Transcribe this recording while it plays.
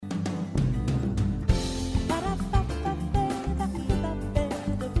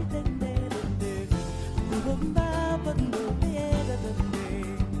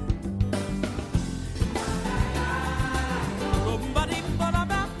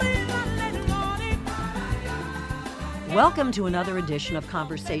Welcome to another edition of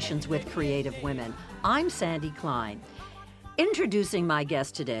Conversations with Creative Women. I'm Sandy Klein. Introducing my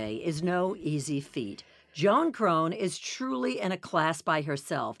guest today is no easy feat. Joan Kron is truly in a class by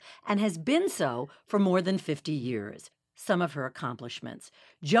herself and has been so for more than 50 years. Some of her accomplishments.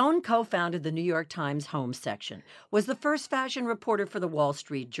 Joan co-founded the New York Times Home section, was the first fashion reporter for the Wall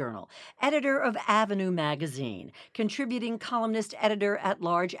Street Journal, editor of Avenue magazine, contributing columnist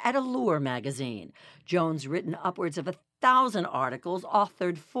editor-at-large at Allure magazine. Joan's written upwards of 1,000 articles,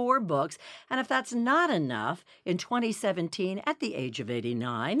 authored 4 books, and if that's not enough, in 2017, at the age of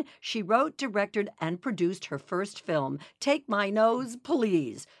 89, she wrote, directed, and produced her first film, Take My Nose,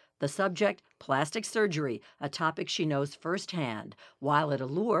 Please. The subject, plastic surgery, a topic she knows firsthand. While at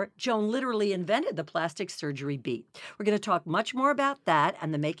Allure, Joan literally invented the plastic surgery beat. We're going to talk much more about that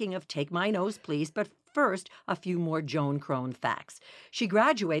and the making of Take My Nose, Please, but first, a few more Joan Kron facts. She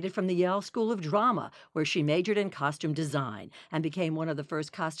graduated from the Yale School of Drama, where she majored in costume design and became one of the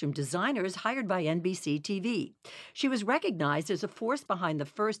first costume designers hired by NBC TV. She was recognized as a force behind the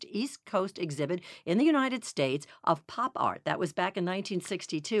first East Coast exhibit in the United States of pop art. That was back in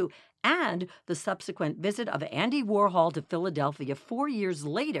 1962. And the subsequent visit of Andy Warhol to Philadelphia 4 years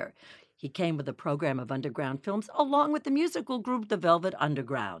later. He came with a program of underground films along with the musical group The Velvet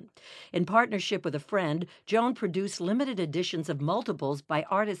Underground. In partnership with a friend, Joan produced limited editions of multiples by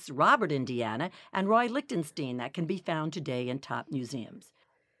artists Robert Indiana and Roy Lichtenstein that can be found today in top museums.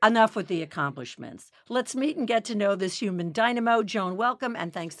 Enough with the accomplishments. Let's meet and get to know this human dynamo. Joan, welcome,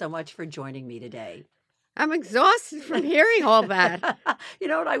 and thanks so much for joining me today. I'm exhausted from hearing all that. You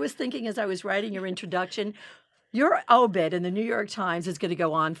know what I was thinking as I was writing your introduction? Your obit in the New York Times is going to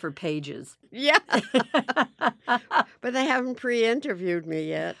go on for pages. Yeah. But they haven't pre-interviewed me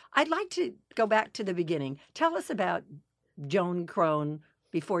yet. I'd like to go back to the beginning. Tell us about Joan Kron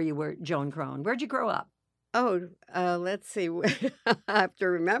before you were Joan Kron. Where'd you grow up? Oh, let's see. I have to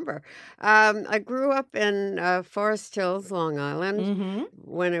remember. I grew up in Forest Hills, Long Island,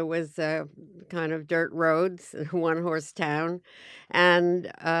 when it was kind of dirt roads, one-horse town.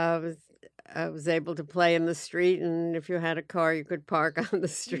 And I was able to play in the street, and if you had a car, you could park on the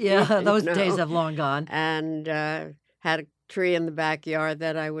street. Yeah, those days have long gone. And had a tree in the backyard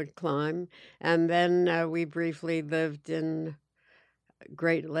that I would climb. And then we briefly lived in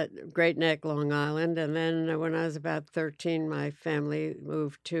Great Neck, Long Island. And then when I was about 13, my family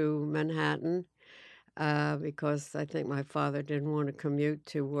moved to Manhattan because I think my father didn't want to commute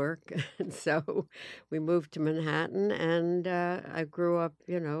to work. And so we moved to Manhattan, and I grew up,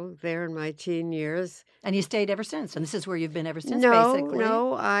 there in my teen years. And you stayed ever since? And this is where you've been ever since, basically?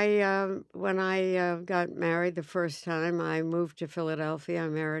 No. When I got married the first time, I moved to Philadelphia. I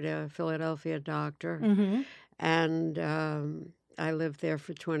married a Philadelphia doctor. And I lived there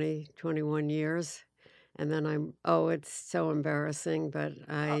for 21 years. And then it's so embarrassing, but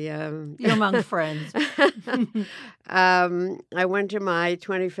You're among friends. I went to my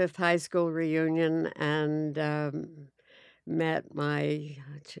 25th high school reunion and met my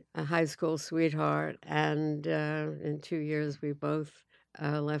high school sweetheart. And in 2 years, we both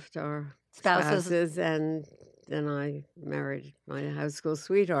left our spouses, and then I married my high school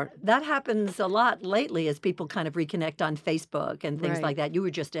sweetheart. That happens a lot lately as people kind of reconnect on Facebook and things like that. You were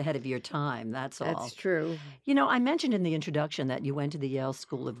just ahead of your time, that's all. That's true. You know, I mentioned in the introduction that you went to the Yale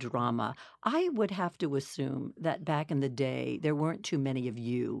School of Drama. I would have to assume that back in the day, there weren't too many of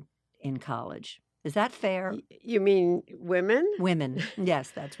you in college. Is that fair? You mean women? Women. Yes,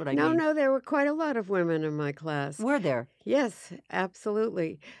 that's what I mean. No, there were quite a lot of women in my class. Were there? Yes,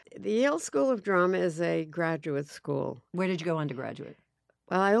 absolutely. The Yale School of Drama is a graduate school. Where did you go undergraduate?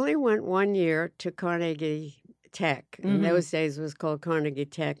 Well, I only went 1 year to Carnegie Tech. In those days it was called Carnegie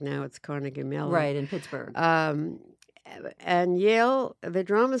Tech. Now it's Carnegie Mellon. Right, in Pittsburgh. And Yale, the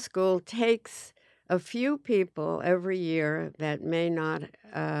drama school, takes a few people every year that may not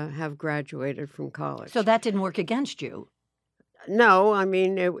have graduated from college. So that didn't work against you? No, I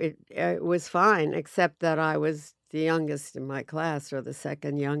mean, it was fine, except that I was the youngest in my class, or the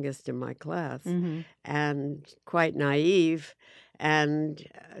second youngest in my class, and quite naive. And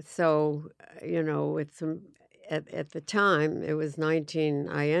so, it's at the time, it was I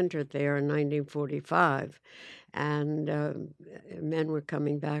entered there in 1945. And men were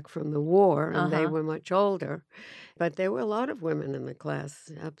coming back from the war, and they were much older. But there were a lot of women in the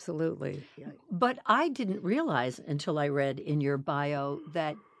class, absolutely. But I didn't realize until I read in your bio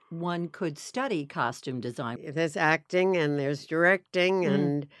that one could study costume design. There's acting, and there's directing,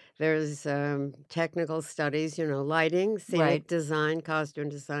 and there's technical studies, lighting, scenic design, costume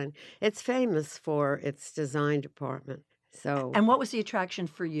design. It's famous for its design department. So And what was the attraction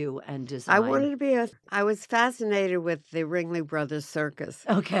for you and design? I wanted to be I was fascinated with the Ringling Brothers Circus.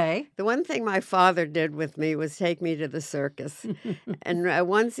 Okay. The one thing my father did with me was take me to the circus. And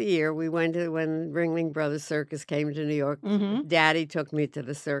once a year, we went to, when Ringling Brothers Circus came to New York, Daddy took me to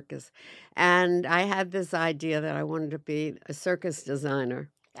the circus. And I had this idea that I wanted to be a circus designer.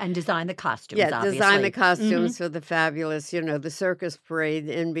 And design the costumes, Yeah, obviously. design the costumes for the fabulous, the circus parade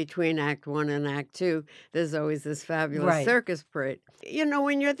in between Act 1 and Act 2. There's always this fabulous circus parade.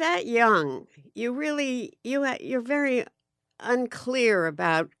 When you're that young, you really, you're very unclear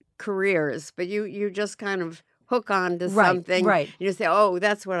about careers, but you just kind of hook on to something. Right. You say, oh,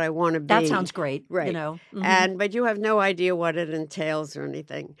 that's what I want to be. That sounds great. Right. But you have no idea what it entails or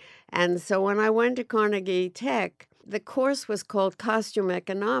anything. And so when I went to Carnegie Tech, the course was called Costume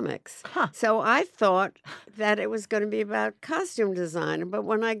Economics. So I thought that it was going to be about costume design. But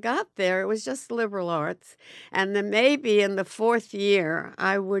when I got there, it was just liberal arts. And then maybe in the fourth year,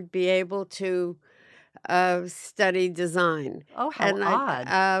 I would be able to study design. Oh, how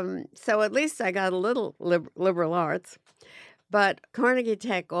odd. So at least I got a little liberal arts. But Carnegie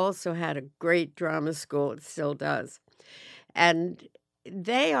Tech also had a great drama school. It still does. And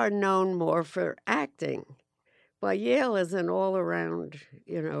they are known more for acting. Well, Yale is an all-around,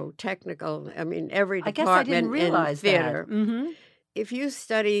 technical. I mean, every department I guess I didn't realize in theater. that. If you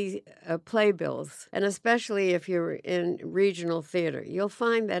study playbills, and especially if you're in regional theater, you'll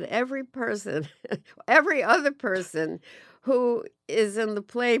find that every other person who is in the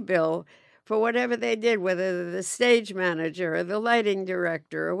playbill, for whatever they did, whether the stage manager or the lighting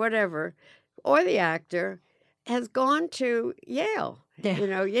director or whatever, or the actor, has gone to Yale.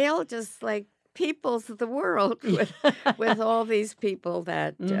 Yeah. Yale just like peoples the world with all these people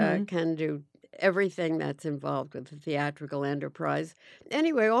that can do everything that's involved with the theatrical enterprise.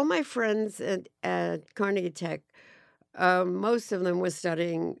 Anyway, all my friends at Carnegie Tech, most of them were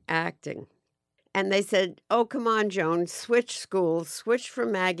studying acting. And they said, oh, come on, Joan, switch schools, switch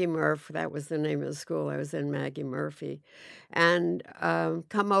from Maggie Murphy. That was the name of the school. I was in Maggie Murphy. And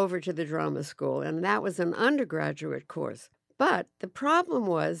come over to the drama school. And that was an undergraduate course. But the problem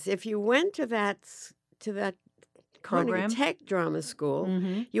was, if you went to that program? Carnegie Tech drama school,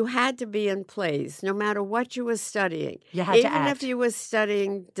 you had to be in plays, no matter what you were studying. You had to act. Even if you were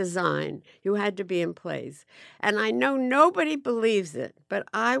studying design, you had to be in plays. And I know nobody believes it, but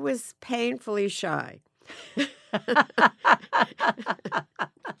I was painfully shy.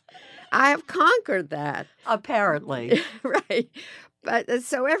 I have conquered that. Apparently. Right. But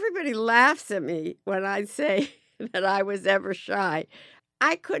so everybody laughs at me when I say that I was ever shy.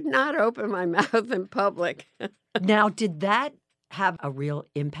 I could not open my mouth in public. Now, did that have a real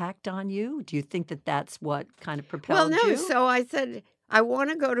impact on you? Do you think that that's what kind of propelled you? Well, no. So I said, I want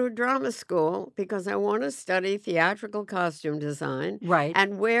to go to a drama school because I want to study theatrical costume design. Right.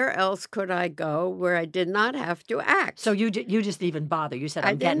 And where else could I go where I did not have to act? So you just didn't even bother. You said, I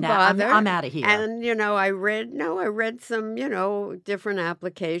I'm getting didn't out. bother. I'm out of here. And, I read some, different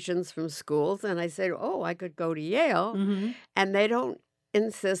applications from schools. And I said, oh, I could go to Yale. And they don't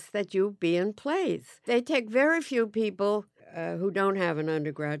insist that you be in plays. They take very few people who don't have an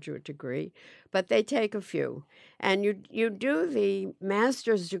undergraduate degree, but they take a few. And you do the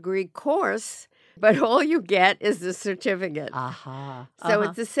master's degree course, but all you get is the certificate. So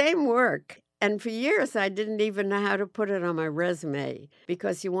it's the same work. And for years, I didn't even know how to put it on my resume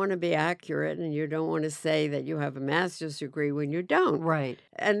because you want to be accurate and you don't want to say that you have a master's degree when you don't. Right.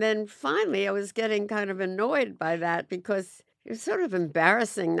 And then finally, I was getting kind of annoyed by that because it's sort of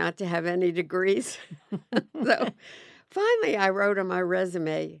embarrassing not to have any degrees. So finally, I wrote on my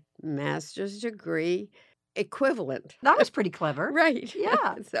resume, master's degree equivalent. That was pretty clever. Right.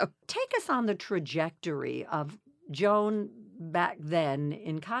 Yeah. So take us on the trajectory of Joan back then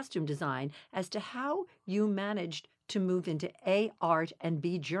in costume design as to how you managed to move into A, art, and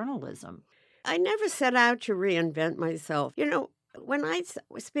B, journalism. I never set out to reinvent myself. When I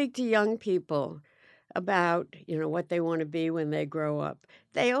speak to young people about, what they want to be when they grow up,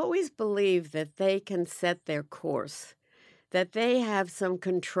 they always believe that they can set their course, that they have some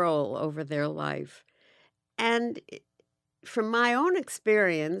control over their life. And from my own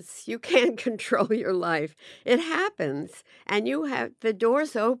experience, you can't control your life. It happens, and you have the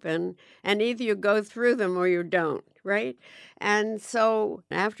doors open, and either you go through them or you don't. right? And so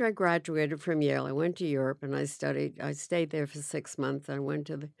after I graduated from Yale, I went to Europe and I stayed there for 6 months. I went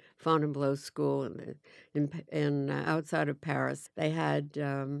to the Fontainebleau School in outside of Paris. They had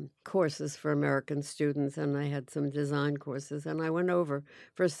courses for American students, and I had some design courses. And I went over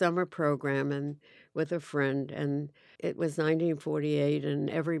for a summer program and with a friend, and it was 1948, and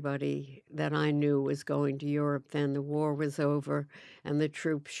everybody that I knew was going to Europe then. The war was over, and the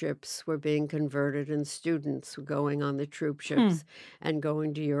troop ships were being converted, and students were going on the troop ships and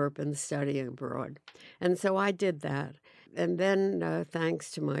going to Europe and studying abroad. And so I did that. And then,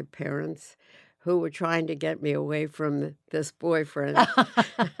 thanks to my parents, who were trying to get me away from this boyfriend,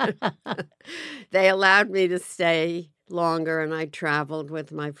 they allowed me to stay longer, and I traveled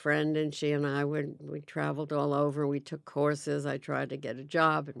with my friend, and she and I we traveled all over. We took courses. I tried to get a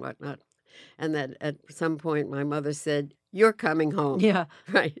job and whatnot. And then at some point, my mother said, "You're coming home." Yeah.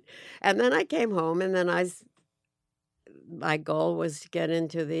 Right. And then I came home, and then my goal was to get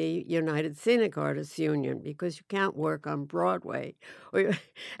into the United Scenic Artists Union, because you can't work on Broadway,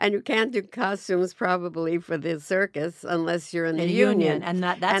 and you can't do costumes probably for the circus unless you're in the union. And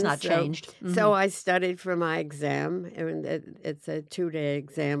that's not changed. So I studied for my exam. It's a 2-day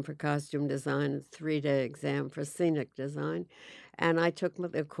exam for costume design, a 3-day exam for scenic design. And I took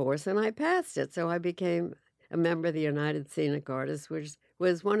the course and I passed it. So I became a member of the United Scenic Artists, which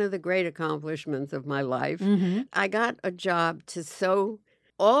was one of the great accomplishments of my life. I got a job to sew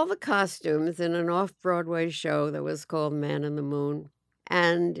all the costumes in an off-Broadway show that was called Man in the Moon.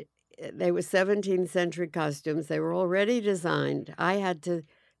 And they were 17th century costumes. They were already designed. I had to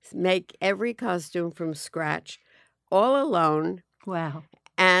make every costume from scratch, all alone. Wow.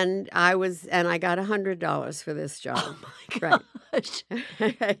 And I got $100 for this job. Oh my gosh.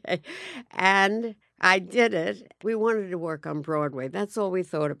 Right. And I did it. We wanted to work on Broadway. That's all we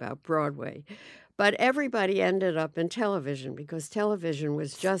thought about, Broadway. But everybody ended up in television, because television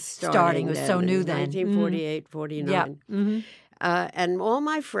was just starting. It was so new then. 1948, 49. Yeah. And all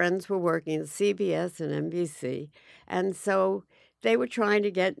my friends were working at CBS and NBC. And so they were trying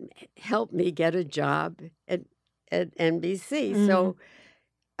to help me get a job at NBC. So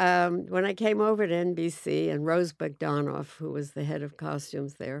when I came over to NBC, and Rose Bogdanoff, who was the head of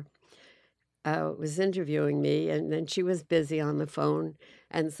costumes there, was interviewing me, and then she was busy on the phone.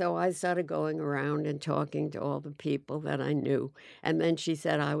 And so I started going around and talking to all the people that I knew. And then she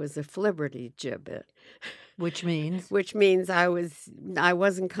said I was a flibberty gibbet. Which means? Which means I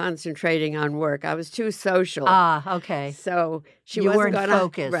wasn't concentrating on work. I was too social. Ah, okay. So you weren't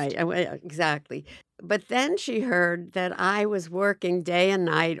focused. Right, exactly. But then she heard that I was working day and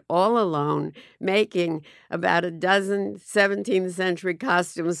night all alone, making about a dozen 17th century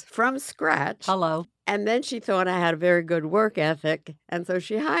costumes from scratch. Hello. And then she thought I had a very good work ethic, and so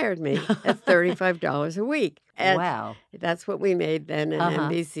she hired me at $35 a week. And wow. That's what we made then at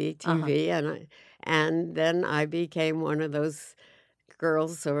NBC TV. And then I became one of those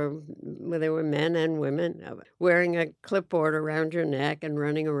girls, or there were men and women, wearing a clipboard around your neck and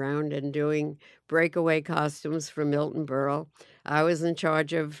running around and doing breakaway costumes for Milton Berle. I was in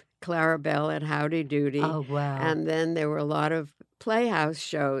charge of Clarabelle at Howdy Doody. Oh, wow. And then there were a lot of playhouse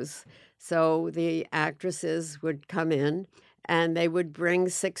shows. So the actresses would come in, and they would bring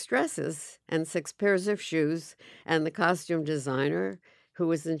 6 dresses and 6 pairs of shoes, and the costume designer, who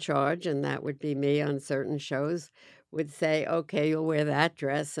was in charge, and that would be me on certain shows, would say, "Okay, you'll wear that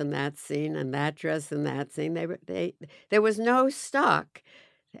dress and that scene, and that dress and that scene." There was no stock,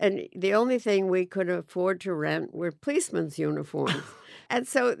 and the only thing we could afford to rent were policemen's uniforms. And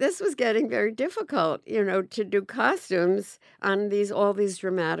so this was getting very difficult, to do costumes on all these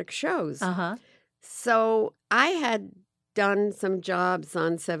dramatic shows. So I had done some jobs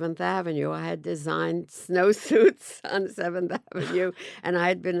on 7th Avenue. I had designed snowsuits on 7th Avenue, and I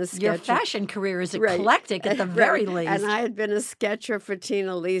had been a sketcher. Your fashion career is eclectic at the very least. And I had been a sketcher for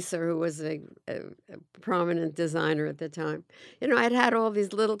Tina Lisa, who was a prominent designer at the time. I'd had all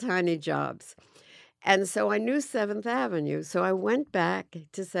these little tiny jobs. And so I knew 7th Avenue. So I went back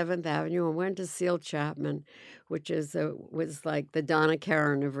to 7th Avenue and went to Seal Chapman, which was like the Donna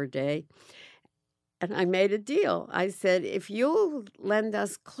Karan of her day. And I made a deal. I said, if you'll lend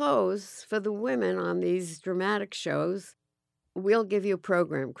us clothes for the women on these dramatic shows, we'll give you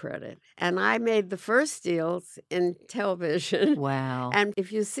program credit. And I made the first deals in television. Wow. And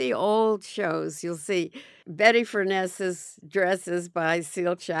if you see old shows, you'll see Betty Furness's dresses by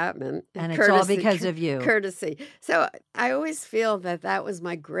Seal Chapman. And it's all because of you. Courtesy. So I always feel that that was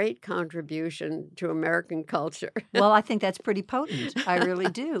my great contribution to American culture. Well, I think that's pretty potent. I really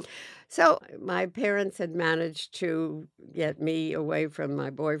do. So my parents had managed to get me away from my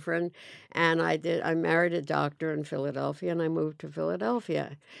boyfriend, and I married a doctor in Philadelphia, and I moved to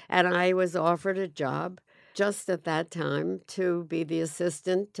Philadelphia. And I was offered a job just at that time to be the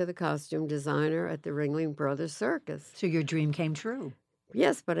assistant to the costume designer at the Ringling Brothers Circus. So your dream came true.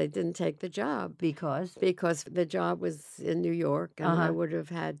 Yes, but I didn't take the job. Because? Because the job was in New York, and I would have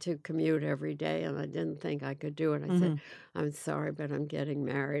had to commute every day, and I didn't think I could do it. I said, I'm sorry, but I'm getting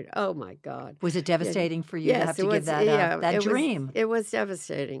married. Oh, my God. Was it devastating for you to have to give that up? That dream? It was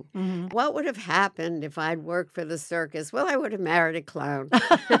devastating. What would have happened if I'd worked for the circus? Well, I would have married a clown.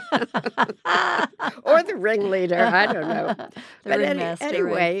 Or the ringleader. I don't know. But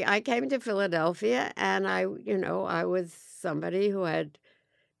anyway, I came to Philadelphia, and I was somebody who had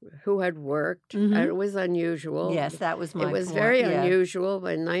worked. And it was unusual. Yes, that was my point. It was very unusual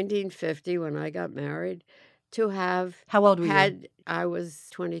in 1950 when I got married to have... How old were you? I was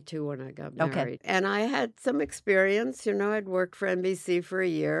 22 when I got married. Okay. And I had some experience. I'd worked for NBC for a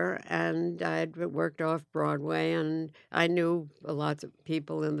year, and I'd worked off-Broadway, and I knew a lot of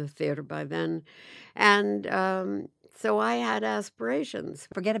people in the theater by then. And... so I had aspirations.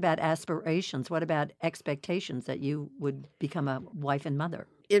 Forget about aspirations. What about expectations that you would become a wife and mother?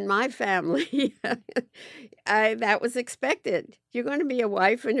 In my family, that was expected. You're going to be a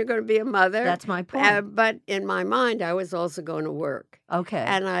wife and you're going to be a mother. That's my point. But in my mind, I was also going to work. Okay.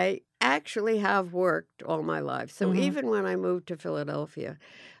 And I actually have worked all my life. So even when I moved to Philadelphia,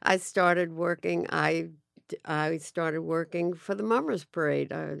 I started working. I started working for the Mummers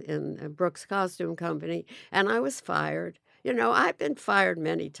Parade in Brooks Costume Company, and I was fired. I've been fired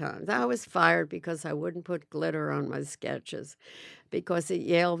many times. I was fired because I wouldn't put glitter on my sketches, because at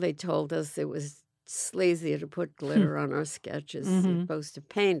Yale they told us it was sleazy to put glitter on our sketches. You're supposed to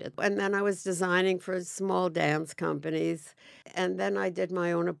paint it. And then I was designing for small dance companies, and then I did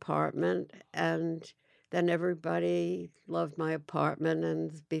my own apartment, and then everybody loved my apartment,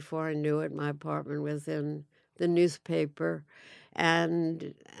 and before I knew it, my apartment was in the newspaper,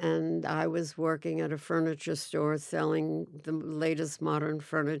 and I was working at a furniture store selling the latest modern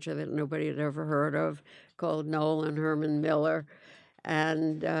furniture that nobody had ever heard of, called Noel and Herman Miller.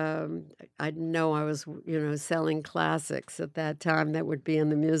 And I know I was, selling classics at that time that would be in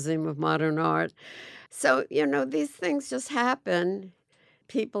the Museum of Modern Art. So, these things just happen.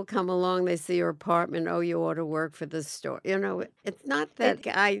 People come along, they see your apartment, oh, you ought to work for this store. It's not that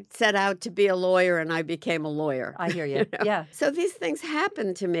I set out to be a lawyer and I became a lawyer. I hear you. Yeah. So these things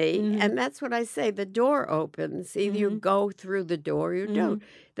happen to me, and that's what I say. The door opens. Either you go through the door or you don't.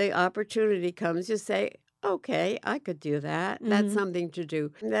 The opportunity comes, you say, okay, I could do that. That's something to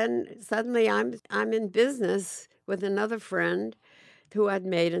do. And then suddenly I'm in business with another friend who I'd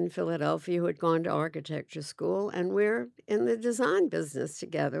made in Philadelphia, who had gone to architecture school, and we're in the design business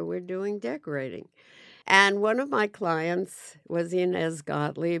together. We're doing decorating. And one of my clients was Inez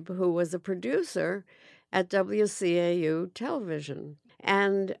Gottlieb, who was a producer at WCAU television.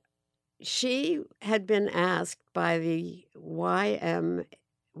 And she had been asked by the YMYWHA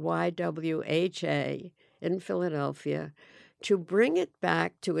in Philadelphia to bring it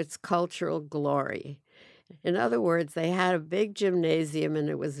back to its cultural glory. In other words, they had a big gymnasium, and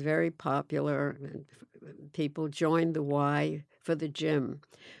it was very popular, and people joined the Y for the gym.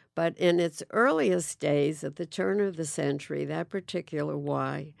 But in its earliest days, at the turn of the century, that particular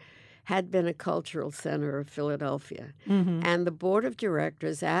Y had been a cultural center of Philadelphia. And the board of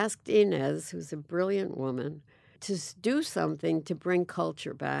directors asked Inez, who's a brilliant woman, to do something to bring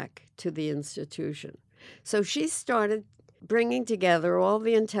culture back to the institution. So she started bringing together all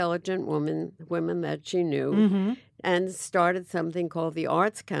the intelligent women that she knew, and started something called the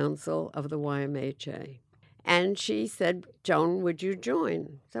Arts Council of the YMHA. And she said, Joan, would you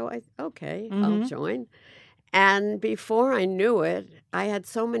join? So I'll join. And before I knew it, I had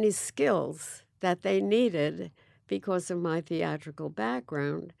so many skills that they needed because of my theatrical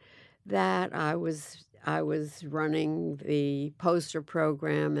background that I was running the poster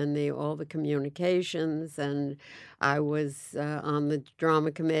program and all the communications, and I was on the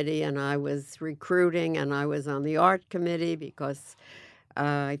drama committee, and I was recruiting, and I was on the art committee because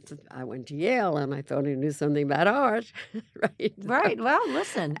I went to Yale, and I thought I knew something about art, right? Right. Well,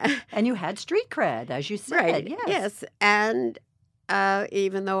 listen, and you had street cred, as you said. Right. Yes. Yes. And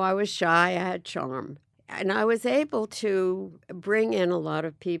even though I was shy, I had charm, and I was able to bring in a lot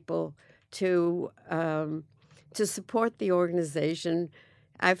of people to support the organization.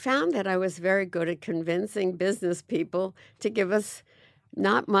 I found that I was very good at convincing business people to give us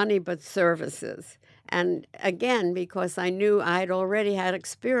not money but services. And again, because I knew I'd already had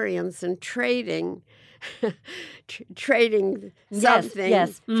experience in trading, trading something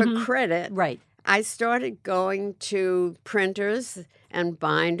for credit. Right. I started going to printers and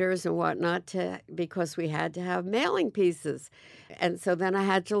binders and whatnot because we had to have mailing pieces. And so then I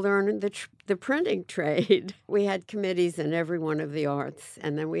had to learn the printing trade. We had committees in every one of the arts,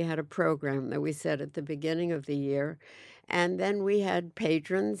 and then we had a program that we set at the beginning of the year. And then we had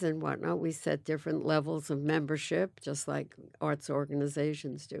patrons and whatnot. We set different levels of membership, just like arts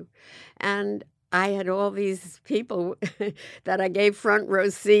organizations do. And I had all these people that I gave front row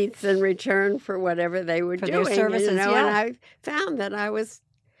seats in return for whatever they were doing. Their services, And yeah. I found that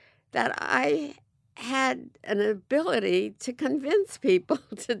I had an ability to convince people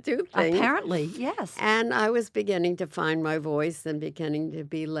to do things. Apparently, yes. And I was beginning to find my voice and beginning to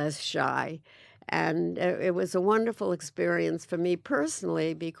be less shy. And it was a wonderful experience for me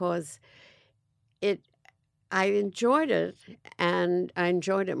personally because I enjoyed it, and I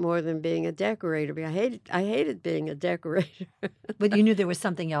enjoyed it more than being a decorator. I hated being a decorator. But you knew there was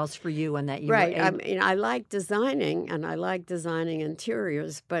something else for you, and that you right. were able... I mean, I like designing, and I like designing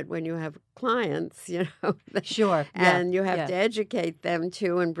interiors. But when you have clients, Sure, and you have to educate them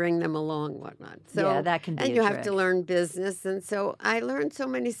too, and bring them along, whatnot. So that can be. And you have to learn business, and so I learned so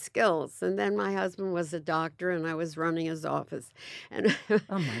many skills. And then my husband was a doctor, and I was running his office, and oh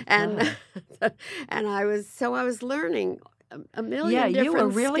my God. and I was learning a million different skills. Yeah, you were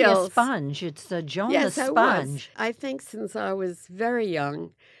really skills. a sponge. It's Joan yes, the sponge. I was. I think since I was very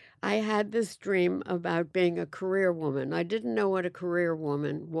young, I had this dream about being a career woman. I didn't know what a career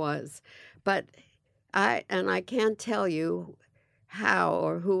woman was, but I can't tell you how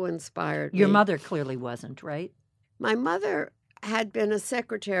or who inspired me. Your mother clearly wasn't, right? My mother had been a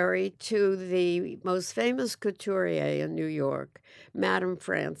secretary to the most famous couturier in New York, Madame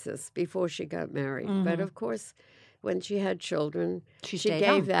Francis, before she got married. But of course, when she had children, she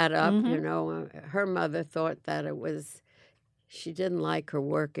gave that up. Her mother thought that it was, she didn't like her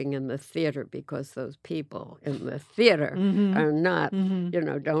working in the theater because those people in the theater are not,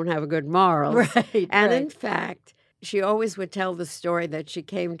 don't have good morals. Right, and in fact, she always would tell the story that she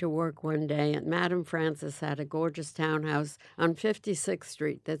came to work one day and Madame Francis had a gorgeous townhouse on 56th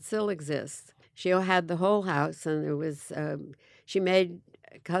Street that still exists. She had the whole house, and it was she made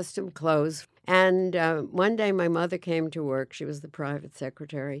custom clothes. And one day my mother came to work. She was the private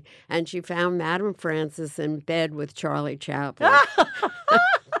secretary, and she found Madame Francis in bed with Charlie Chaplin.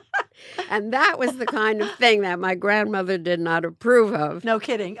 And that was the kind of thing that my grandmother did not approve of. No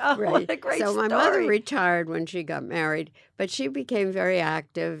kidding. Oh, right. What a great story. So my mother retired when she got married, but she became very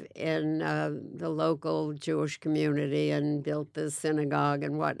active in the local Jewish community and built the synagogue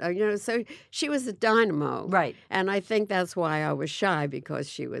and what. So she was a dynamo. Right. And I think that's why I was shy, because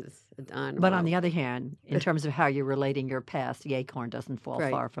she was a dynamo. But on the other hand, in terms of how you're relating your past, the acorn doesn't fall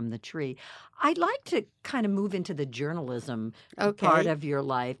far from the tree. I'd like to kind of move into the journalism part of your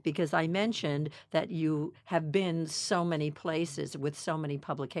life, because I mentioned that you have been so many places with so many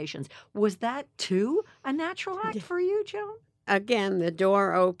publications. Was that, too, a natural act for you, Joan? Again, the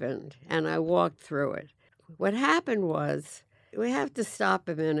door opened, and I walked through it. What happened was, we have to stop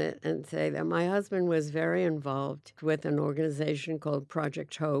a minute and say that my husband was very involved with an organization called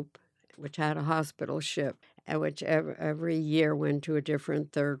Project Hope, which had a hospital ship, which every year went to a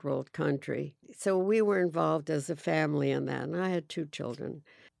different third world country. So we were involved as a family in that, and I had 2 children.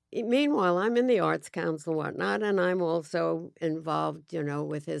 Meanwhile, I'm in the Arts Council and whatnot, and I'm also involved,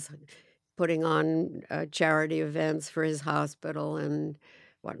 with his putting on charity events for his hospital and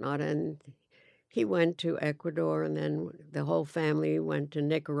whatnot. And he went to Ecuador, and then the whole family went to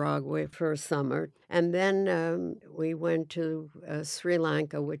Nicaragua for a summer. And then we went to Sri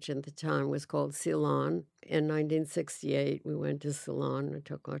Lanka, which at the time was called Ceylon. In 1968, we went to Ceylon and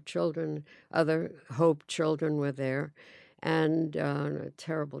took our children. Other Hope children were there. And a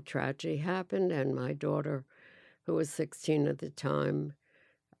terrible tragedy happened, and my daughter, who was 16 at the time,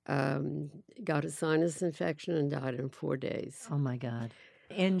 got a sinus infection and died in 4 days. Oh, my God.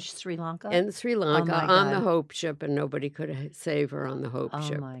 In Sri Lanka? In Sri Lanka, on the Hope ship, and nobody could save her on the Hope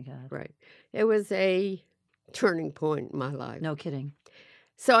ship. Oh, my God. Right. It was a turning point in my life. No kidding.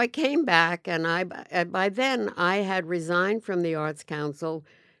 So I came back, and by then I had resigned from the Arts Council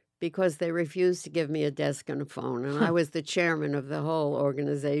because they refused to give me a desk and a phone. And I was the chairman of the whole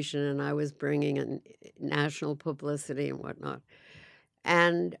organization, and I was bringing in national publicity and whatnot.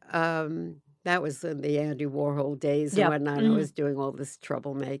 And that was in the Andy Warhol days and whatnot. I was doing all this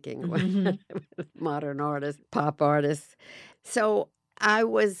troublemaking with modern artists, pop artists. So I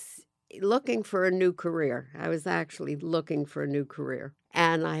was looking for a new career. I was actually looking for a new career.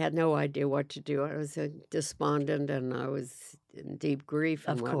 And I had no idea what to do. I was despondent and I was in deep grief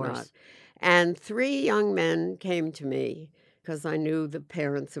and Of whatnot. course. And 3 young men came to me because I knew the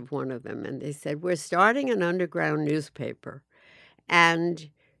parents of one of them. And they said, we're starting an underground newspaper. And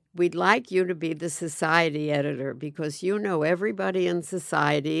we'd like you to be the society editor because you know everybody in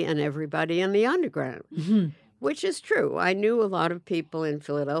society and everybody in the underground, which is true. I knew a lot of people in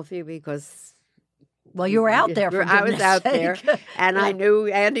Philadelphia because... Well, you were out there for I was goodness out sake. there, and I knew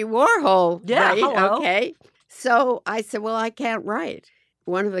Andy Warhol, Yeah, right? hello. Okay. So I said, well, I can't write.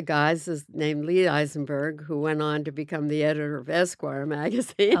 One of the guys is named Lee Eisenberg, who went on to become the editor of Esquire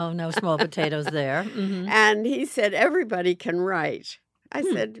magazine. Oh, no small potatoes there. Mm-hmm. And he said, everybody can write. I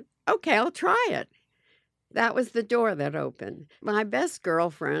said, okay, I'll try it. That was the door that opened. My best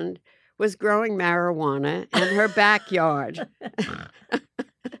girlfriend was growing marijuana in her backyard.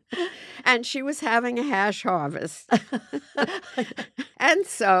 And she was having a hash harvest. And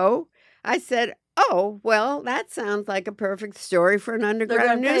so I said, oh, well, that sounds like a perfect story for an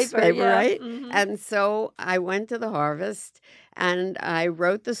underground newspaper, yeah. right? Mm-hmm. And so I went to the harvest and I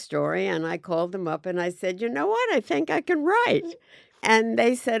wrote the story and I called them up and I said, you know what? I think I can write. And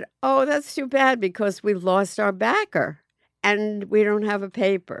they said, oh, that's too bad because we've lost our backer and we don't have a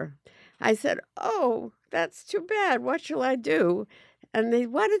paper. I said, oh, that's too bad. What shall I do? And they,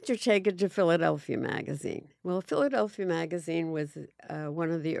 why don't you take it to Philadelphia Magazine? Well, Philadelphia Magazine was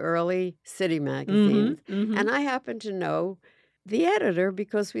one of the early city magazines. Mm-hmm. And I happened to know the editor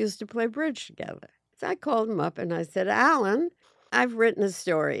because we used to play bridge together. So I called him up and I said, Alan, I've written a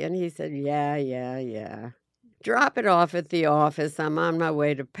story. And he said, yeah. Drop it off at the office. I'm on my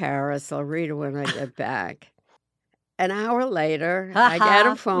way to Paris. I'll read it when I get back. An hour later, I get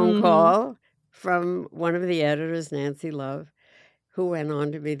a phone call from one of the editors, Nancy Love, who went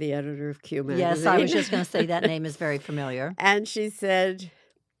on to be the editor of Q magazine. Yes, I was just going to say that name is very familiar. And she said,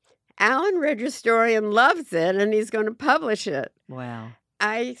 Alan read your story and loves it, and he's going to publish it. Wow.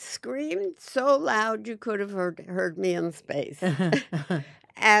 I screamed so loud you could have heard me in space.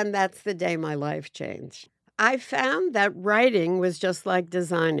 And that's the day my life changed. I found that writing was just like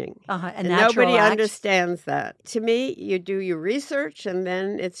designing. And nobody act. understands that. To me, you do your research and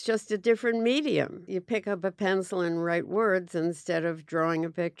then it's just a different medium. You pick up a pencil and write words instead of drawing a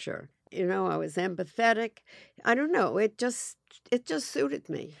picture. You know, I was empathetic. I don't know. It just suited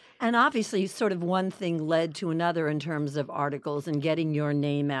me. And obviously, sort of one thing led to another in terms of articles and getting your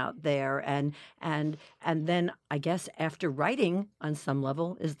name out there. And then I guess after writing, on some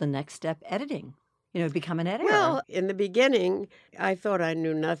level, is the next step editing. You know, become an editor. Well, in the beginning, I thought I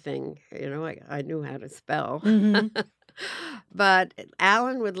knew nothing. You know, I knew how to spell. Mm-hmm. But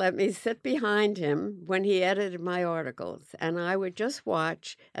Alan would let me sit behind him when he edited my articles. And I would just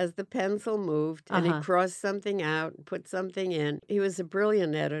watch as the pencil moved and he crossed something out and put something in. He was a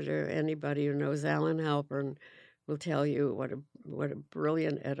brilliant editor. Anybody who knows Alan Halpern will tell you what a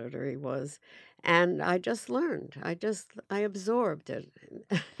brilliant editor he was. And I just learned. I absorbed it.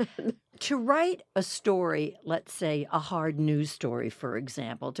 To write a story, let's say a hard news story, for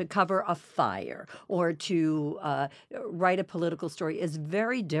example, to cover a fire or to write a political story is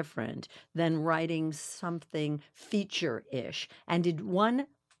very different than writing something feature-ish. And did one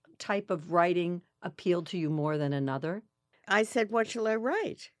type of writing appeal to you more than another? I said, what shall I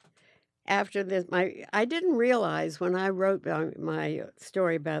write? After this, I didn't realize when I wrote my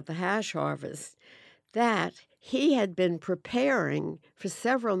story about the hash harvest that he had been preparing for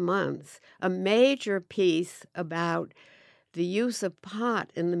several months a major piece about the use of pot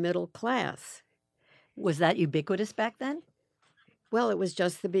in the middle class. Was that ubiquitous back then? Well, it was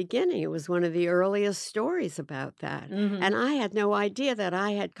just the beginning. It was one of the earliest stories about that. Mm-hmm. And I had no idea that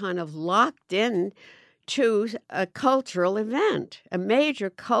I had kind of locked in to a cultural event, a major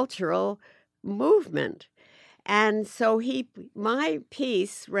cultural movement. And so my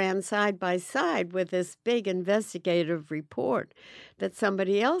piece ran side by side with this big investigative report that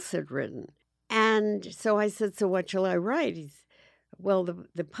somebody else had written. And so I said, so what shall I write? Well,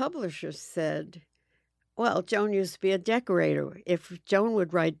 the publisher said, well, Joan used to be a decorator. If Joan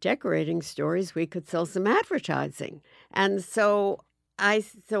would write decorating stories, we could sell some advertising. And so I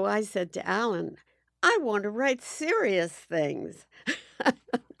said to Alan, I want to write serious things.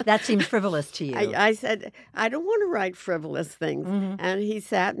 That seemed frivolous to you. I said, I don't want to write frivolous things. Mm-hmm. And he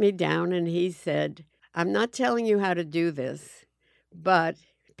sat me down and he said, I'm not telling you how to do this, but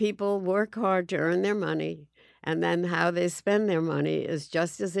people work hard to earn their money, and then how they spend their money is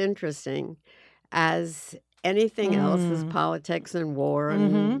just as interesting as anything else is politics and war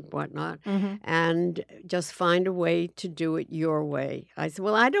and whatnot, and just find a way to do it your way. I said,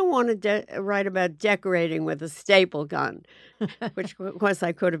 well, I don't want to write about decorating with a staple gun, which, of course,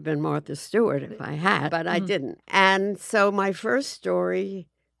 I could have been Martha Stewart if I had, but I didn't. And so my first story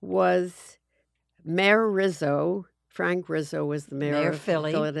was Mayor Rizzo. Frank Rizzo was the mayor of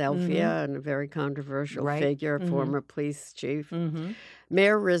Philadelphia and a very controversial figure, former police chief.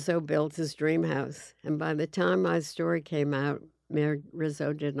 Mayor Rizzo built his dream house. And by the time my story came out, Mayor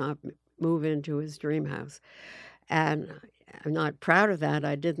Rizzo did not move into his dream house. And I'm not proud of that.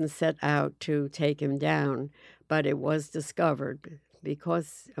 I didn't set out to take him down, but it was discovered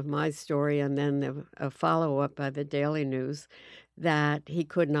because of my story and then a follow-up by the Daily News that he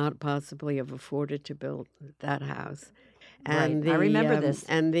could not possibly have afforded to build that house. And I remember this.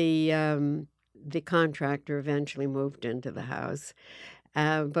 And the contractor eventually moved into the house.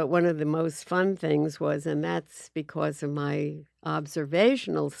 But one of the most fun things was, and that's because of my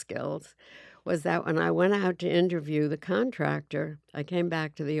observational skills, was that when I went out to interview the contractor, I came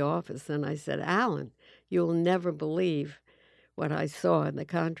back to the office and I said, Alan, you'll never believe what I saw in the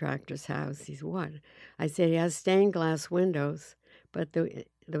contractor's house. He said, what? I said, he has stained glass windows, but the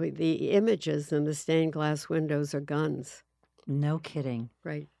images in the stained glass windows are guns. No kidding.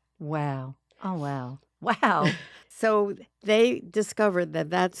 Right. Wow. Oh, wow. Wow. So they discovered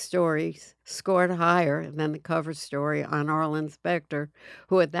that story scored higher than the cover story on Arlen Specter,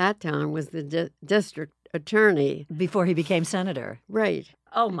 who at that time was the district attorney. Before he became senator. Right.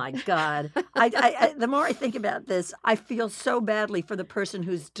 Oh, my God. I the more I think about this, I feel so badly for the person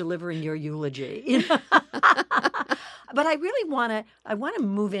who's delivering your eulogy. You know? But I really want to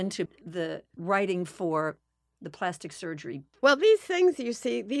move into the writing for the plastic surgery. Well, these things, you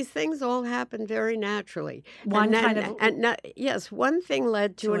see, these things all happen very naturally. One thing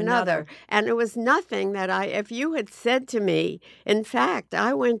led to another. And it was nothing that if you had said to me, in fact,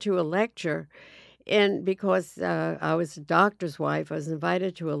 I went to a lecture because I was a doctor's wife, I was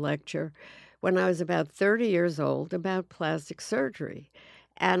invited to a lecture when I was about 30 years old about plastic surgery.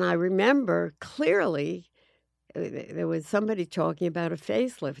 And I remember clearly there was somebody talking about a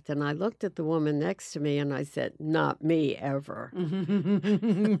facelift, and I looked at the woman next to me and I said, not me ever.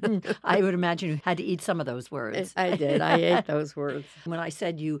 I would imagine you had to eat some of those words. I did. I ate those words. When I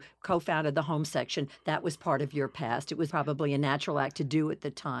said you co-founded the home section, that was part of your past. It was probably a natural act to do at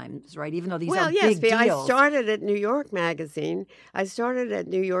the time, right? Even though these are big deals. I started at New York Magazine.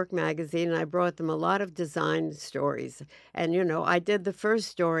 And I brought them a lot of design stories. And, I did the first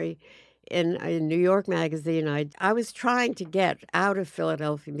story in New York Magazine. I was trying to get out of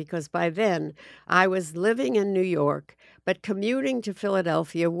Philadelphia because by then I was living in New York, but commuting to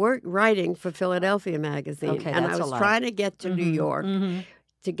Philadelphia, writing for Philadelphia Magazine. Okay, and I was trying to get to New York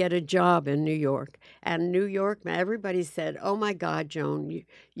to get a job in New York. And New York, everybody said, oh my God, Joan,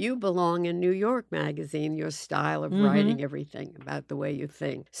 you belong in New York Magazine, your style of writing, everything about the way you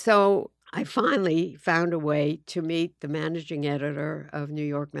think. So I finally found a way to meet the managing editor of New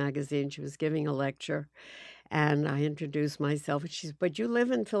York Magazine. She was giving a lecture, and I introduced myself. And she said, but you live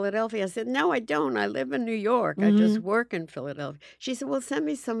in Philadelphia? I said, no, I don't. I live in New York. I just work in Philadelphia. She said, well, send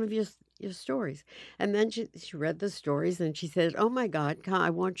me some of your stories. And then she read the stories, and she said, oh, my God,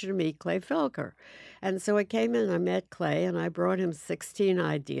 I want you to meet Clay Felker. And so I came in, I met Clay, and I brought him 16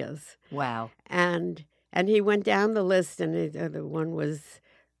 ideas. Wow. And he went down the list, and the one was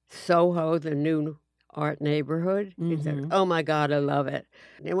Soho, the new art neighborhood. He said, oh, my God, I love it.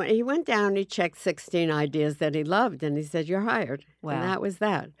 And when he went down, he checked 16 ideas that he loved, and he said, you're hired. Wow. And that was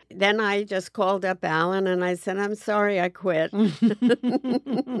that. Then I just called up Alan, and I said, I'm sorry, I quit.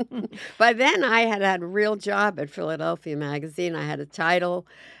 By then, I had a real job at Philadelphia Magazine. I had a title,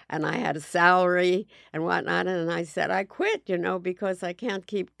 and I had a salary and whatnot. And I said, I quit, because I can't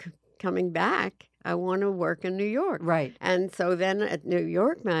keep coming back. I want to work in New York. Right. And so then at New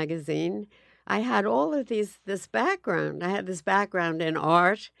York Magazine, I had all of this background. I had this background in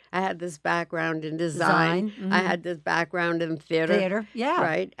art. I had this background in design. I had this background in theater. Yeah.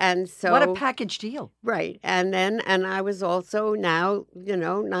 Right. And so what a package deal. Right. And I was also now,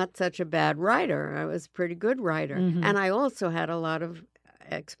 not such a bad writer. I was a pretty good writer. And I also had a lot of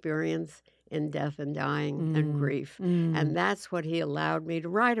experience in death and dying and grief. And that's what he allowed me to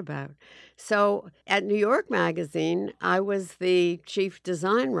write about. So at New York Magazine, I was the chief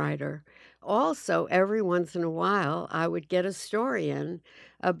design writer. Also, every once in a while, I would get a story in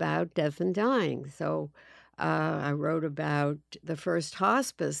about death and dying. So I wrote about the first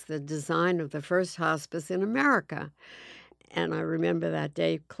hospice, the design of the first hospice in America. And I remember that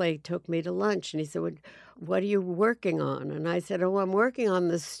day Clay took me to lunch, and he said, what are you working on? And I said, I'm working on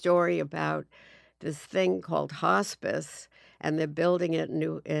this story about this thing called hospice, and they're building it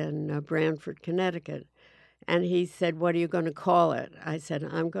in Branford, Connecticut. And he said, "What are you going to call it?" I said,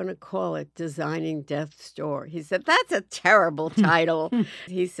 "I'm going to call it Designing Death's Door." He said, "That's a terrible title."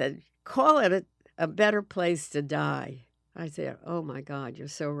 He said, "Call it a better place to die." I said, "Oh my God, you're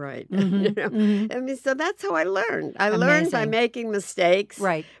so right." I mean, so that's how I learned. I learned by making mistakes,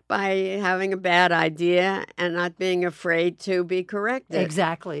 right, by having a bad idea and not being afraid to be corrected.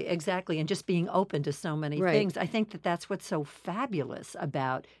 Exactly, and just being open to so many things. I think that's what's so fabulous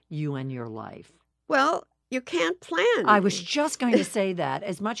about you and your life. Well, you can't plan. I was just going to say that.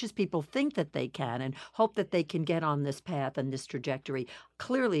 As much as people think that they can and hope that they can get on this path and this trajectory,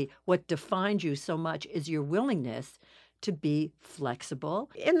 clearly what defines you so much is your willingness to be flexible.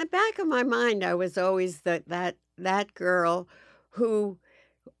 In the back of my mind, I was always that girl who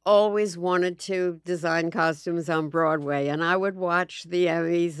always wanted to design costumes on Broadway. And I would watch the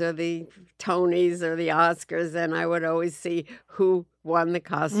Emmys or the Tonys or the Oscars, and I would always see who won the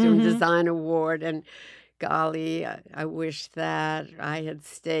costume design award. And golly, I wish that I had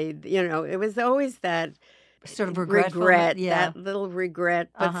stayed. It was always that sort of regret, that little regret.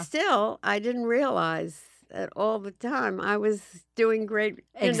 But still, I didn't realize that all the time I was doing great.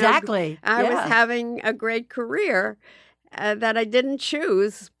 Exactly. I was having a great career that I didn't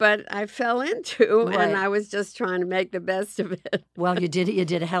choose, but I fell into, and I was just trying to make the best of it. Well, you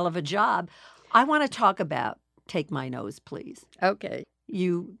did a hell of a job. I want to talk about Take My Nose, Please. Okay.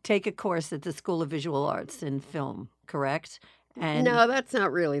 You take a course at the School of Visual Arts in film, correct? And no, that's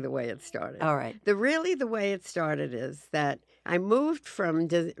not really the way it started. All right. The way it started is that I moved from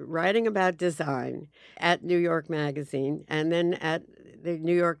writing about design at New York Magazine and then at the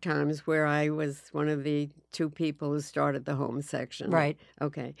New York Times, where I was one of the two people who started the home section. Right.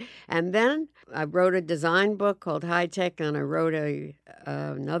 Okay. And then I wrote a design book called High Tech, and I wrote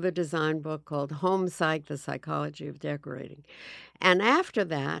another design book called Home Psych, The Psychology of Decorating. And after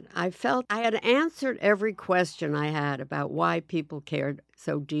that, I felt I had answered every question I had about why people cared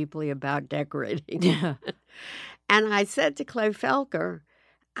so deeply about decorating. Yeah. And I said to Clay Felker,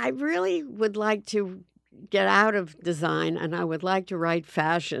 I really would like to get out of design, and I would like to write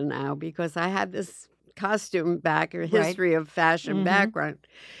fashion now, because I had this costume history of fashion background.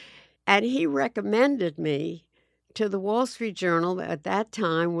 And he recommended me to the Wall Street Journal, that at that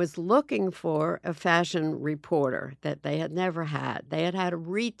time was looking for a fashion reporter that they had never had. They had had a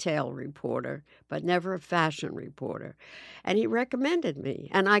retail reporter, but never a fashion reporter. And he recommended me,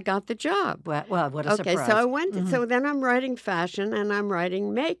 and I got the job. Well, what a surprise. Okay, so I went. So then I'm writing fashion, and I'm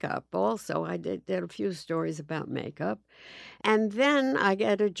writing makeup also. I did a few stories about makeup. And then I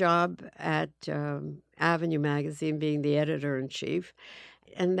get a job at Avenue Magazine, being the editor-in-chief.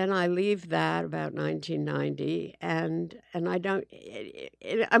 And then I leave that about 1990, and I don't.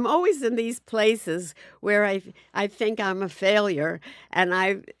 I'm always in these places where I think I'm a failure, and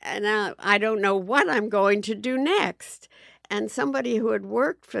I don't know what I'm going to do next. And somebody who had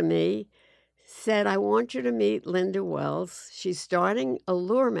worked for me said, "I want you to meet Linda Wells. She's starting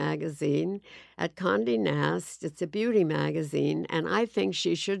Allure magazine at Condé Nast. It's a beauty magazine, and I think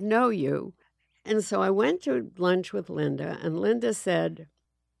she should know you." And so I went to lunch with Linda, and Linda said,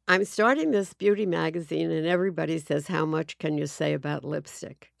 "I'm starting this beauty magazine, and everybody says, 'How much can you say about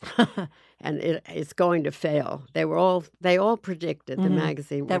lipstick?' And it's going to fail." They all predicted the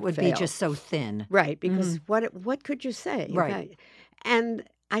magazine would fail. Be just so thin. Right, because what could you say? Right. And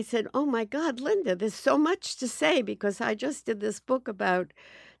I said, "Oh my God, Linda, there's so much to say, because I just did this book about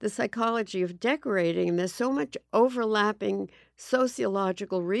the psychology of decorating, and there's so much overlapping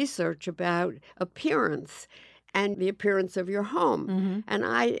sociological research about appearance and the appearance of your home. And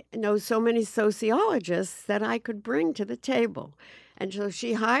I know so many sociologists that I could bring to the table." And so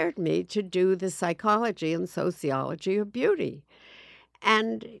she hired me to do the psychology and sociology of beauty.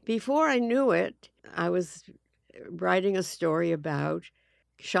 And before I knew it, I was writing a story about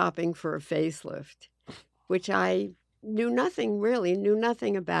shopping for a facelift, which I knew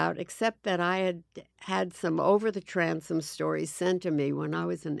nothing about, except that I had some over-the-transom stories sent to me when I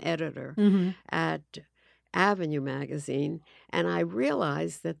was an editor at Avenue Magazine, and I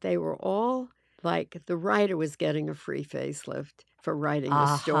realized that they were all like the writer was getting a free facelift for writing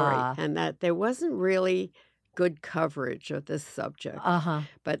a story, and that there wasn't really good coverage of this subject,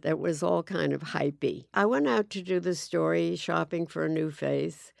 but it was all kind of hypey. I went out to do the story, shopping for a new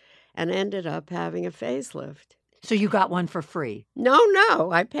face, and ended up having a facelift. So you got one for free? No,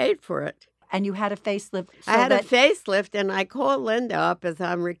 I paid for it. And you had a facelift? I had a facelift, and I called Linda up as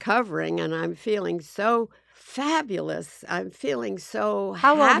I'm recovering, and I'm feeling so fabulous. I'm feeling so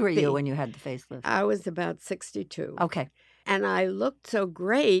happy. How old were you when you had the facelift? I was about 62. Okay. And I looked so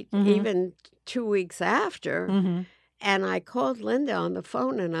great even 2 weeks after. And I called Linda on the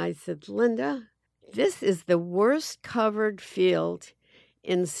phone and I said, Linda, this is the worst covered field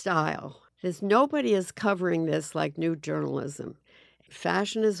in style. There's nobody is covering this like new journalism.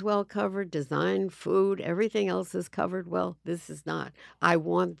 Fashion is well covered, design, food, everything else is covered well. This is not. I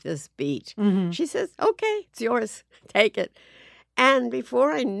want this beat. She says, okay, it's yours. Take it. And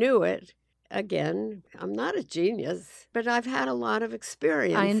before I knew it, again, I'm not a genius, but I've had a lot of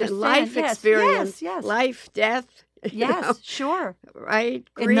experience. I understand. And life Yes, experience, yes. life, death. Yes, sure. Right?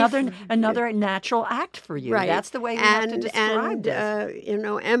 Grief. Another natural act for you. Right. That's the way you have to describe this.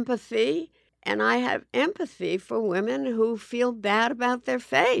 Empathy. And I have empathy for women who feel bad about their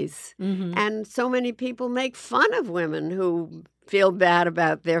face. And so many people make fun of women who feel bad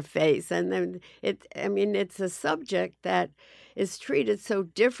about their face. And then it's a subject that is treated so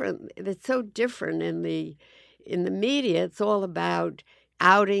different. It's so different in the media. It's all about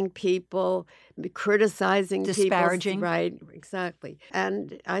outing people, criticizing disparaging. People. Right, exactly.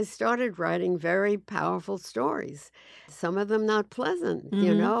 And I started writing very powerful stories. Some of them not pleasant.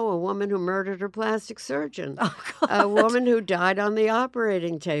 A woman who murdered her plastic surgeon. Oh, God. A woman who died on the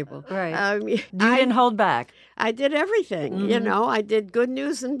operating table. Right. You didn't hold back. I did everything. I did good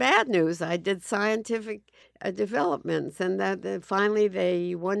news and bad news. I did scientific developments, and that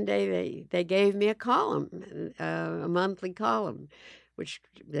finally one day they gave me a column, a monthly column, which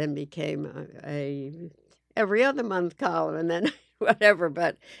then became a every other month column, and then whatever.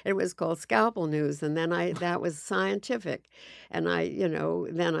 But it was called Scalpel News, and then that was scientific, and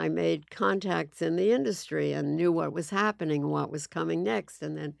then I made contacts in the industry and knew what was happening and what was coming next,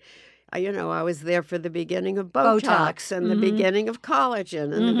 and then. I was there for the beginning of Botox and the beginning of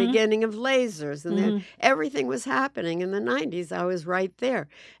collagen and the beginning of lasers. And then everything was happening in the 90s. I was right there.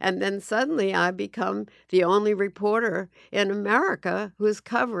 And then suddenly I become the only reporter in America who's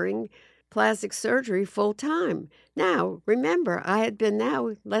covering plastic surgery full time. Now, remember,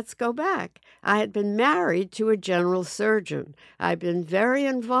 let's go back. I had been married to a general surgeon. I'd been very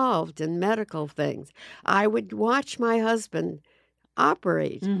involved in medical things. I would watch my husband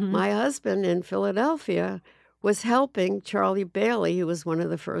operate. My husband in Philadelphia was helping Charlie Bailey, who was one of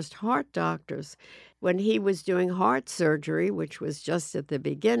the first heart doctors. When he was doing heart surgery, which was just at the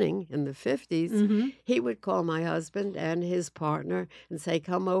beginning in the 50s, he would call my husband and his partner and say,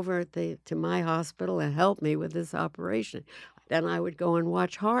 come over to my hospital and help me with this operation. Then I would go and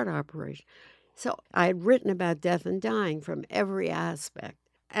watch heart operation. So I had written about death and dying from every aspect.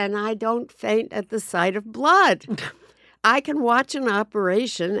 And I don't faint at the sight of blood. I can watch an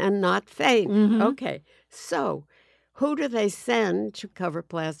operation and not faint. Okay, so who do they send to cover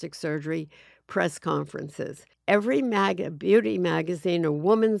plastic surgery press conferences? Every beauty magazine or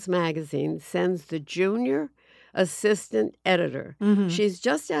woman's magazine sends the junior assistant editor. She's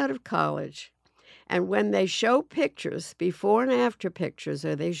just out of college. And when they show pictures, before and after pictures,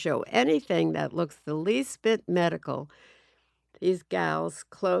 or they show anything that looks the least bit medical, these gals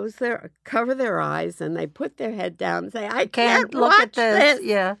cover their eyes, and they put their head down and say, I can't look watch at this.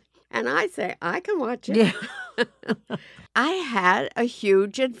 Yeah. And I say, I can watch it. Yeah. I had a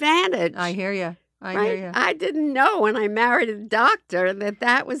huge advantage. I hear you. I hear you. I didn't know when I married a doctor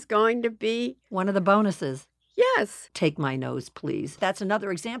that was going to be one of the bonuses. Yes. Take my nose, please. That's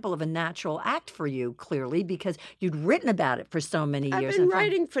another example of a natural act for you, clearly, because you'd written about it for so many years. I've been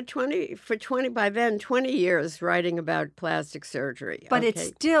writing for 20 years, writing about plastic surgery. But it's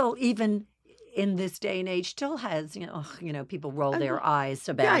still, even in this day and age, still has, people roll their eyes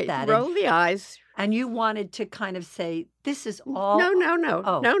about that. Roll the eyes. And you wanted to kind of say, this is all... No.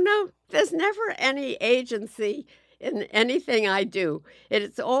 Oh. No. There's never any agency in anything I do.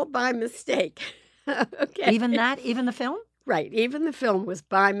 It's all by mistake. Okay. Even the film? Right. Even the film was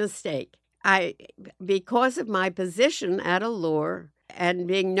by mistake. Because of my position at Allure and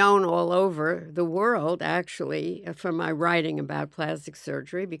being known all over the world, actually, for my writing about plastic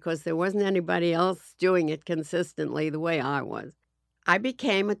surgery, because there wasn't anybody else doing it consistently the way I was, I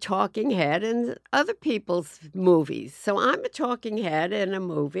became a talking head in other people's movies. So I'm a talking head in a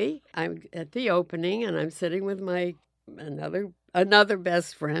movie. I'm at the opening, and I'm sitting with my another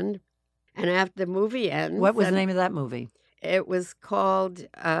best friend. And after the movie ends... What was the name of that movie? It was called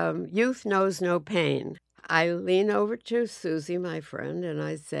Youth Knows No Pain. I lean over to Susie, my friend, and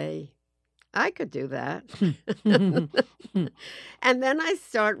I say, I could do that. And then I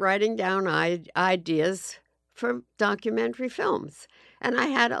start writing down ideas for documentary films. And I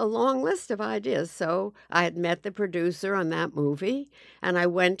had a long list of ideas. So I had met the producer on that movie, and I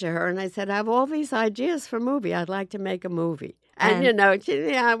went to her and I said, I have all these ideas for a movie. I'd like to make a movie. And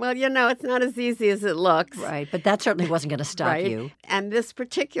it's not as easy as it looks. Right, but that certainly wasn't going to stop right? you. And this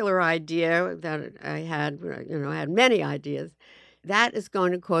particular idea that I had, I had many ideas, that is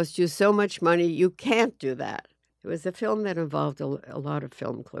going to cost you so much money, you can't do that. It was a film that involved a lot of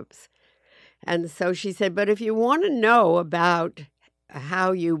film clips. And so she said, but if you want to know about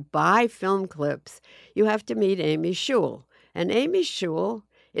how you buy film clips, you have to meet Amy Schull. And Amy Schull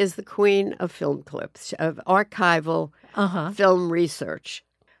is the queen of film clips, of archival film research.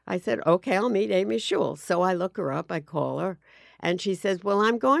 I said, okay, I'll meet Amy Schull. So I look her up, I call her, and she says, well,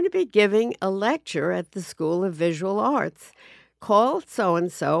 I'm going to be giving a lecture at the School of Visual Arts. Call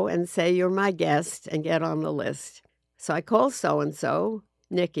so-and-so and say you're my guest and get on the list. So I call so-and-so,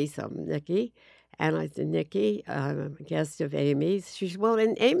 Nikki, and I said, Nikki, I'm a guest of Amy's. She said, well,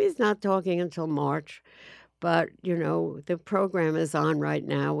 and Amy's not talking until March. But, the program is on right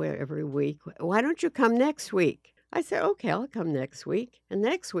now every week. Why don't you come next week? I said, okay, I'll come next week. And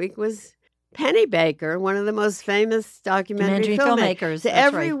next week was Penny Baker, one of the most famous documentary filmmakers. That's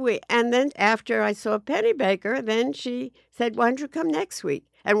every right. week. And then after I saw Penny Baker, then she said, why don't you come next week?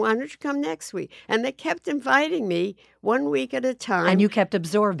 And why don't you come next week? And they kept inviting me 1 week at a time. And you kept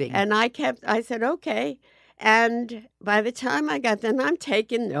absorbing. And I said, okay. And by the time I got there, I'm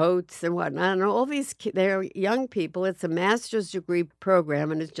taking notes and whatnot. And all these, they're young people. It's a master's degree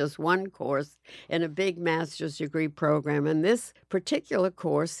program, and it's just one course in a big master's degree program. And this particular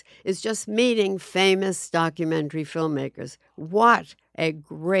course is just meeting famous documentary filmmakers. What a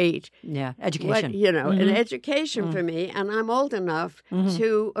great education. An education for me. And I'm old enough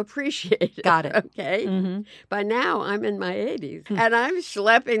to appreciate it. Got it. Okay. By now, I'm in my 80s. And I'm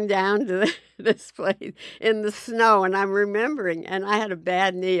schlepping down to this place in the snow. And I'm remembering, and I had a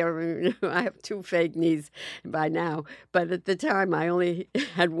bad knee. I have 2 fake knees by now. But at the time, I only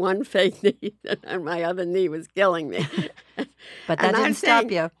had 1 fake knee, and my other knee was killing me. But that didn't stop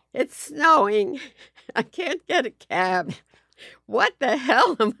you. It's snowing. I can't get a cab. What the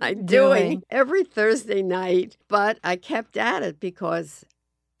hell am I doing every Thursday night? But I kept at it because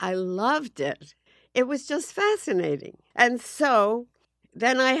I loved it. It was just fascinating. And so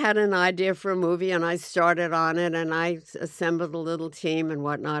then I had an idea for a movie, and I started on it, and I assembled a little team and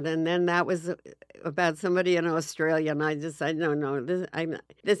whatnot. And then that was about somebody in Australia, and I decided, no, this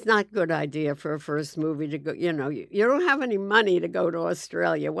it's not a good idea for a first movie to go. You don't have any money to go to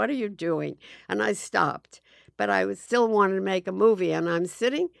Australia. What are you doing? And I stopped. But I still wanted to make a movie, and I'm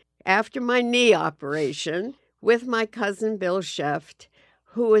sitting after my knee operation with my cousin Bill Sheft,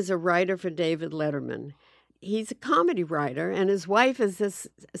 who is a writer for David Letterman. He's a comedy writer, and his wife is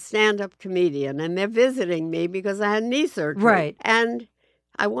a stand-up comedian, and they're visiting me because I had knee surgery. Right. And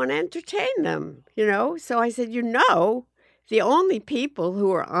I want to entertain them, So I said, the only people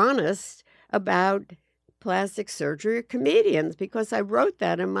who are honest about plastic surgery are comedians, because I wrote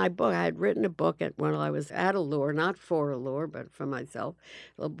that in my book. I had written a book when I was at Allure, not for Allure, but for myself.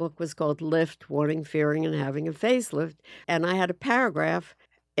 The book was called Lift, Wanting, Fearing, and Having a Facelift. And I had a paragraph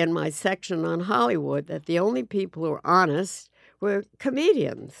in my section on Hollywood that the only people who were honest were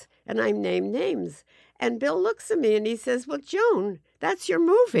comedians. And I named names. And Bill looks at me and he says, well, Joan, that's your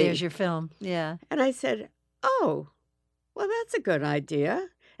movie. There's your film. Yeah. And I said, oh, well, that's a good idea.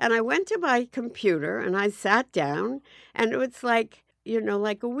 And I went to my computer and I sat down, and it was like,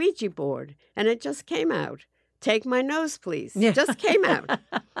 like a Ouija board. And it just came out. Take my nose, please. Yeah. Just came out.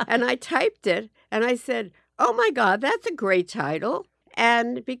 And I typed it and I said, oh my God, that's a great title.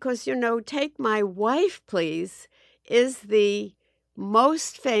 And because, Take My Wife, Please is the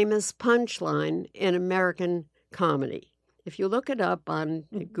most famous punchline in American comedy. If you look it up on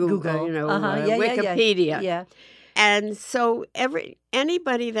Google. Wikipedia. Yeah. And so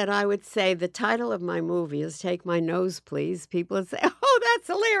anybody that I would say the title of my movie is Take My Nose, Please, people would say, oh, that's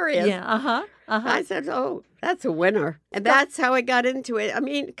hilarious. Yeah, I said, oh, that's a winner. And that's how I got into it. I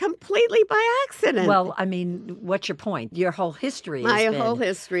mean, completely by accident. Well, what's your point? Your whole history whole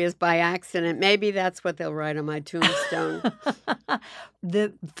history is by accident. Maybe that's what they'll write on my tombstone.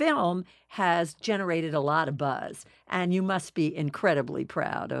 The film has generated a lot of buzz, and you must be incredibly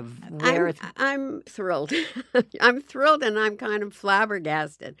proud of where I'm thrilled. I'm thrilled, and I'm kind of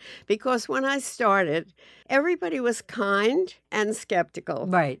flabbergasted, because when I started, everybody was kind and skeptical.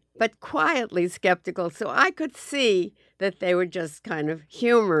 Right. but quietly skeptical. So I could see that they were just kind of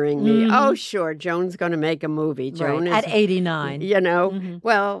humoring me. Oh, sure, Joan's going to make a movie. Joan is at 89. You know,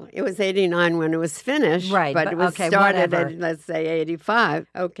 well, it was 89 when it was finished. Right, but it was okay, started whatever. at, let's say, 85.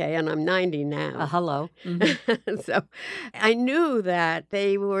 Okay, and I'm 90 now. Hello. So I knew that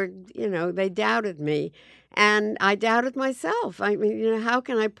they were, they doubted me. And I doubted myself. I mean, how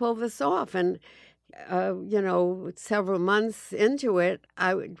can I pull this off? And, several months into it,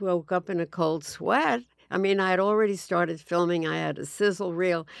 I woke up in a cold sweat. I mean, I had already started filming. I had a sizzle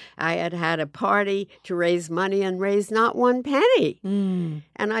reel. I had had a party to raise money and raise not one penny.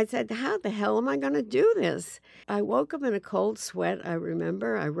 And I said, how the hell am I going to do this? I woke up in a cold sweat, I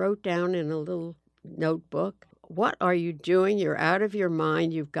remember. I wrote down in a little notebook, what are you doing? You're out of your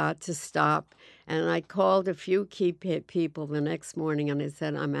mind. You've got to stop. And I called a few key people the next morning and I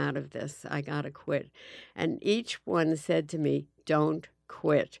said, I'm out of this. I got to quit. And each one said to me, don't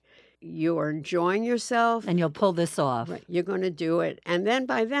quit. You are enjoying yourself. And you'll pull this off. Right, you're going to do it. And then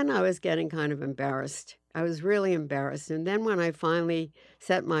by then I was getting kind of embarrassed. I was really embarrassed. And then when I finally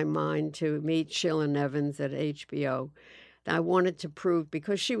set my mind to meet Shilin Evans at HBO, I wanted to prove,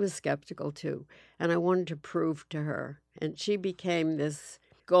 because she was skeptical too, and I wanted to prove to her. And she became this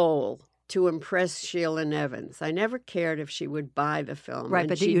goal to impress Shilin Evans. I never cared if she would buy the film. Right, and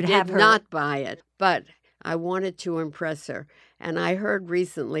but she you'd did have her not buy it. But I wanted to impress her. And I heard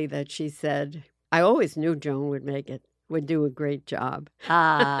recently that she said, I always knew Joan would make it, would do a great job.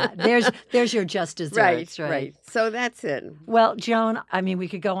 There's your just desserts, right. So that's it. Well, Joan, I mean, we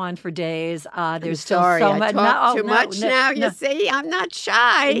could go on for days. There's sorry, still so much. I talk too much now. You see, I'm not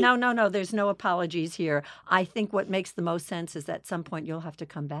shy. No. There's no apologies here. I think what makes the most sense is that at some point you'll have to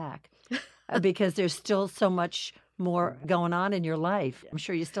come back because there's still so much more going on in your life. I'm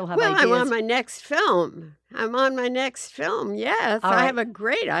sure you still have ideas. Well, I'm on my next film. Yes. All I right. have a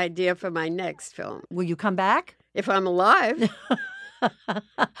great idea for my next film. Will you come back? If I'm alive.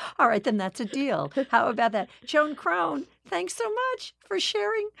 All right, then that's a deal. How about that? Joan Kron, thanks so much for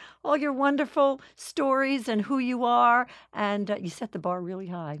sharing all your wonderful stories and who you are. And you set the bar really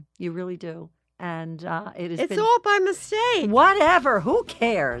high. You really do. And it's all by mistake. Whatever. Who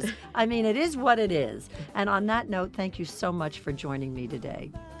cares? I mean, it is what it is. And on that note, thank you so much for joining me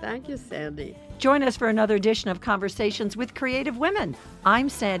today. Thank you, Sandy. Join us for another edition of Conversations with Creative Women. I'm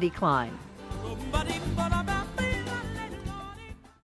Sandy Klein.